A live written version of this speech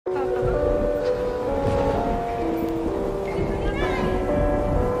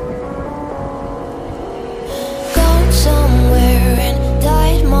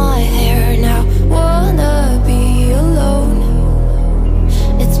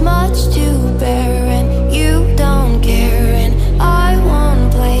much to bear, and you don't care, and I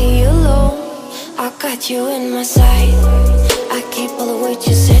won't play alone. I got you in my sight, I keep all the words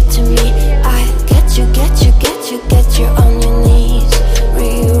you said to me. I get you, get you, get you, get you on your knees.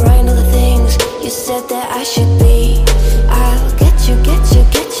 Rewrite all the things you said that I should be. I'll get you, get you,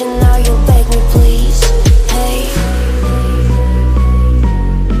 get you, now you'll beg me please. Hey,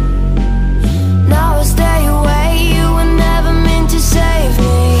 now I stay away, you were never meant to save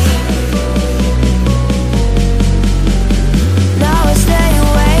me. Now I stay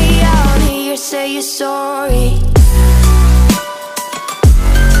away, I don't hear you say you're sorry.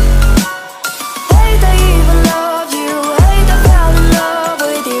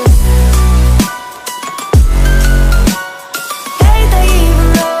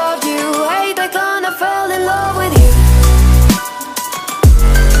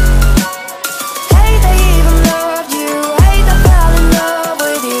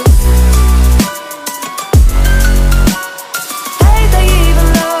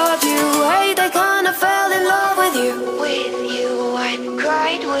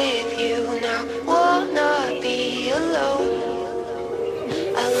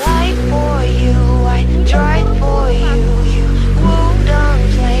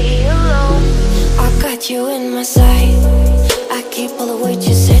 You in my sight, I keep all the words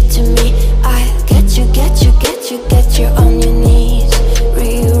you said to me. I get you, get you, get you, get you on your knees.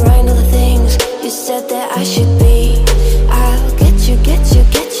 Rewrite all the things you said that I should be. I'll get you, get you,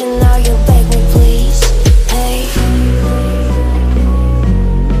 get you, now you'll beg me please. Hey,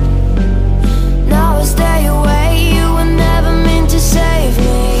 now I stay away, you were never meant to save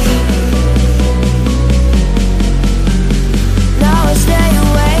me. Now I stay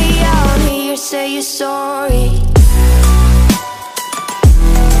away, I don't hear you say you're sorry.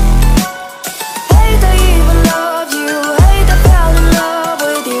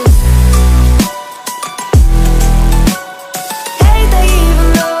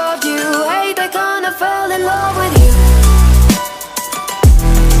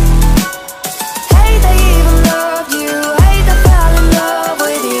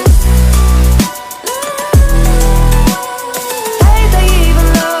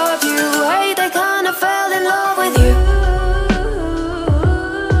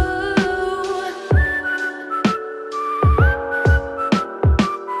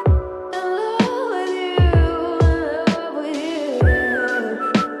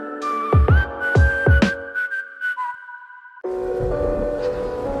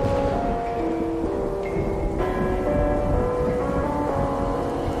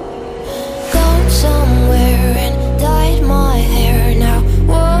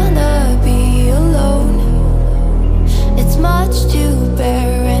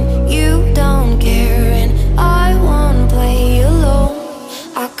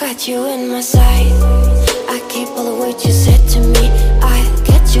 You in my sight, I keep all the words you said to me. I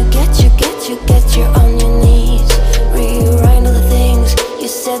get you, get you, get you, get you on your knees. Rewrite all the things you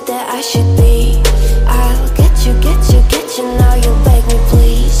said that I should be. I'll get you, get you, get you, now you'll beg me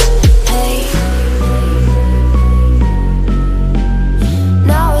please. Hey,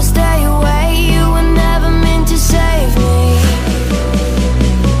 now I stay away, you were never meant to save me.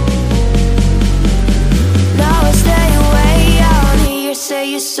 Now I stay away, I don't hear you say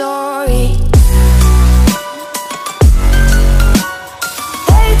you're sorry.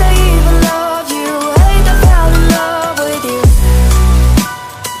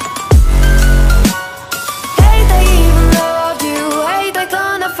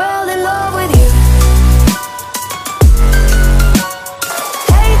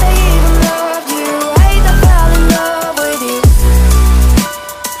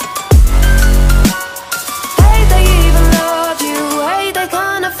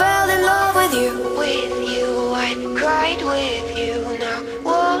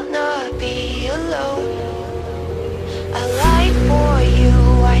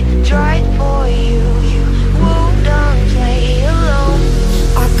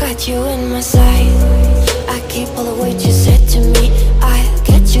 You in my sight, I keep all the words you said to me. I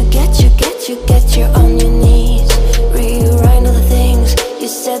get you, get you, get you, get you on your knees. Rewrite all the things you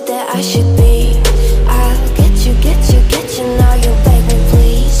said that I should be. I'll get you, get you, get you, now you'll beg me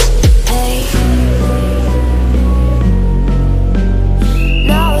please. Hey,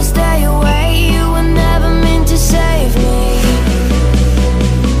 now I stay away, you were never meant to save me.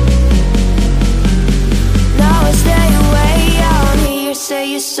 Now I stay away, I don't hear you say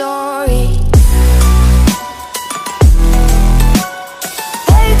you're sorry.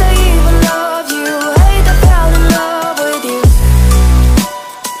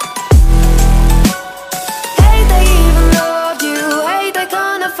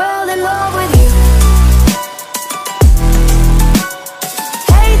 Fell fell in love with you.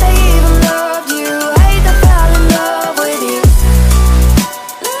 Hey, they even loved you. Hey, they fell in love with you.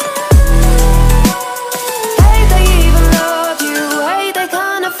 Hey, they even loved you. Hey, they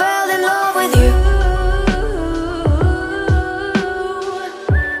kinda fell in love with you.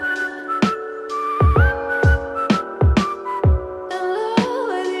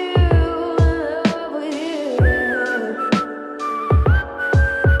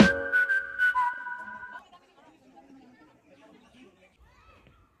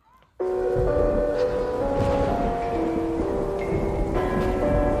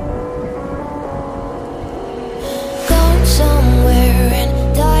 Gone somewhere and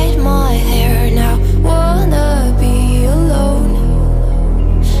dyed my hair now. Wanna be alone.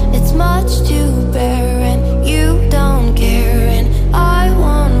 It's much to bear and you don't care, and I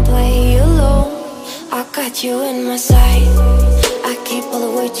won't play alone. I got you in my sight. I keep all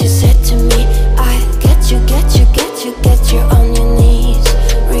the words you said to me. I get you, get you, get you, get you on your knees.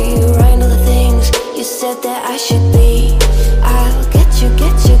 Rewrite all the things you said that I should be. I'll get you,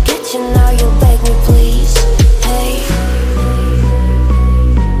 get you, get you. Now you'll beg me please. Hey,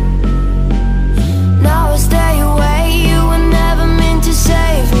 now I stay away. You were never meant to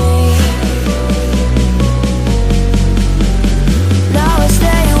save me. Now I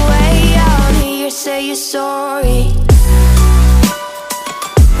stay away. I don't hear you say you're sorry.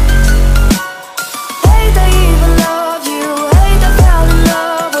 Hey, they even love you. Hey, they fell in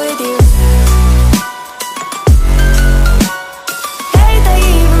love with you. Hey, they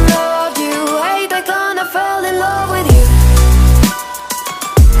even loved you. Hey, they kinda fell in love with you.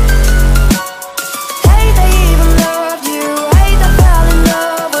 Hey, they even loved you. Hey, they fell in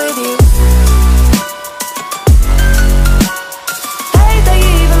love with you. Hey, they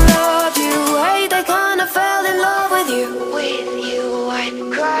even loved you. Hey, they kinda fell in love with you. With you, I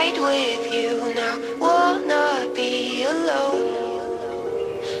cried with you. Now wanna be alone.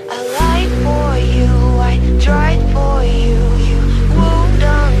 I lied for you, I tried for you. You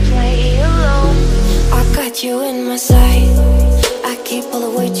wouldn't play alone. I got you in my sight. I keep all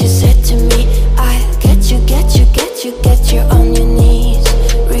the words you said to me. I get you, get you, get you, get you on your knees.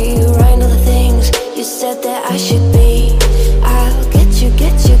 Rewrite all the things you said that I should be. I'll get you,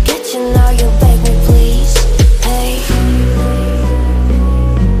 get you, get you. Now you'll beg me please. Hey,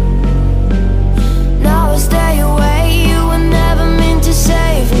 now I stay away. You were never meant to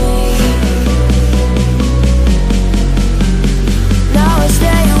save me. Now I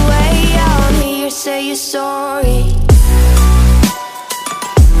stay away. I don't hear you say you're sorry.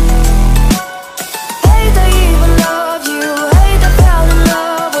 Hey, they even loved you. Hey, they fell in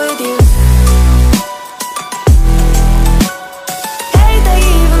love with you. Hey, they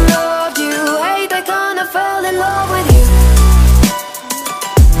even loved you. Hey, they kinda fell in love with you.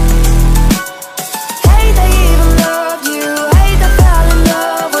 Hey, they even loved you. Hey, they fell in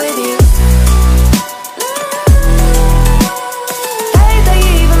love with you. Hey, they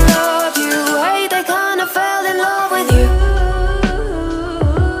even loved you. Hey, they kinda fell in love with you.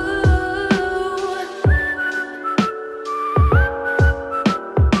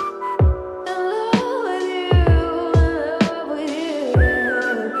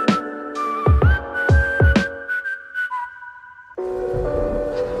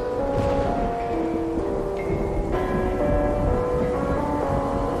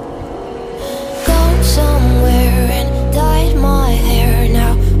 Gone somewhere and dyed my hair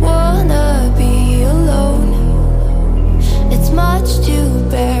now. Wanna be alone. It's much to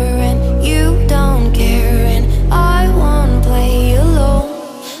bear and you don't care, and I won't play alone.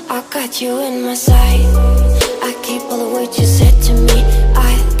 I got you in my sight. I keep all the words you said to me.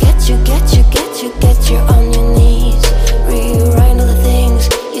 I get you, get you, get you, get you on your knees. Rewrite all the things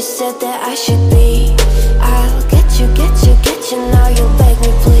you said that I should be. I'll get you, get you, get you. Now you'll beg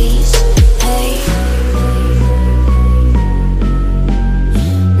me please. Hey,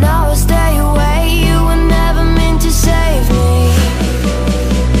 now I stay away. You were never meant to save me.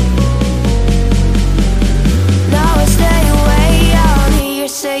 Now I stay away. I don't hear you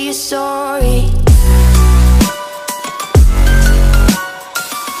say you're sorry.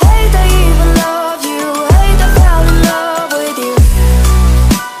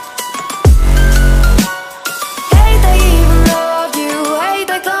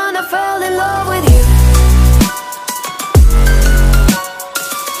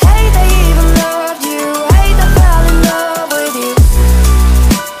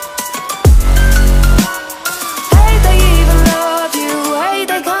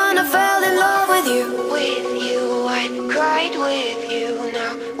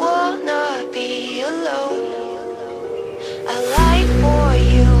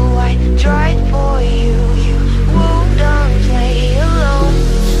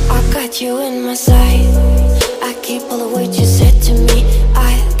 my sight. I keep all the words you said to me.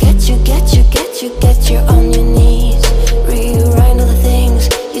 I get you, get you, get you, get you on your knees. Rewrite all the things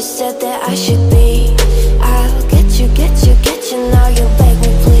you said that I should be. I'll get you, get you, get you, now you beg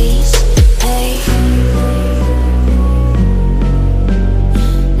me please. Hey,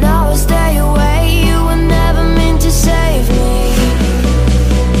 now I stay away, you were never meant to save me.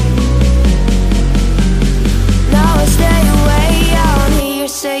 Now I stay away, I wanna hear you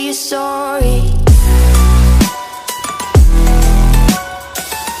say you're sorry.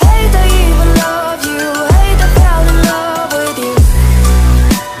 Hate I even loved you, hate I fell in love with you.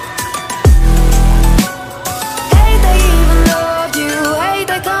 Hate I even loved you,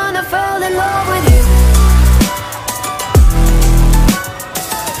 hate I kinda fell in love with you.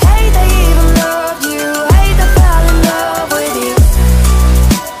 Hate I even loved you, hate I fell in love with you.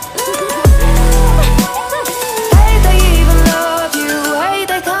 Hate I even loved you,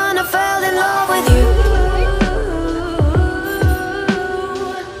 hate I kinda fell in love with you.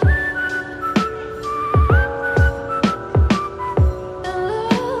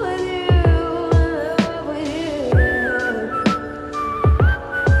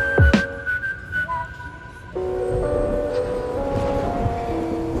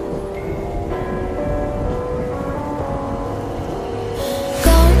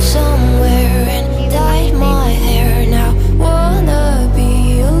 Gone somewhere and dyed my hair now. Wanna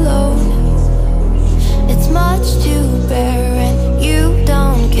be alone. It's much to bear and you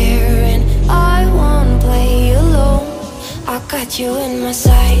don't care, and I won't play alone. I got you in my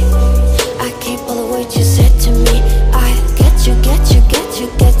sight. I keep all the words you said to me. I get you, get you, get you,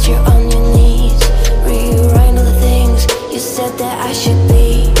 get you on your knees. Rewrite all the things you said that I should be.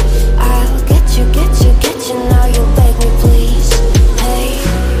 I'll get you, get you, get you, now you beg me please. Hey,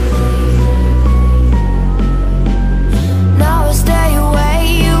 now I stay away,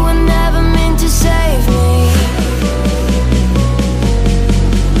 you were never meant to save me.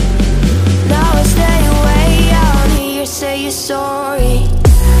 Now I stay away, I wanna hear you say you're sorry.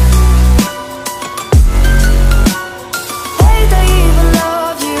 Hate I even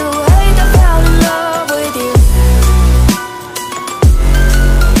loved you, hate I fell in love with you.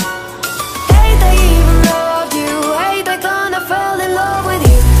 Hate I even loved you, hate I kinda fell in love with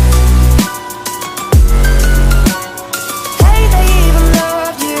you. Hate I even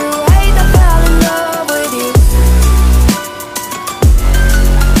loved you, hate I fell in love with you.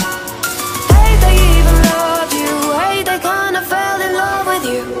 Hate I even loved you, hate I kinda fell in love with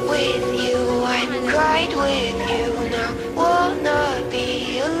you. With you, I cried with you, now wanna be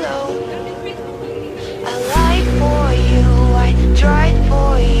alone. I lied for you, I tried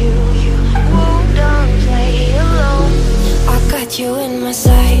for you, you wouldn't play alone. I got you in my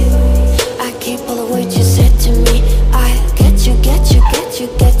sight, I keep all the words you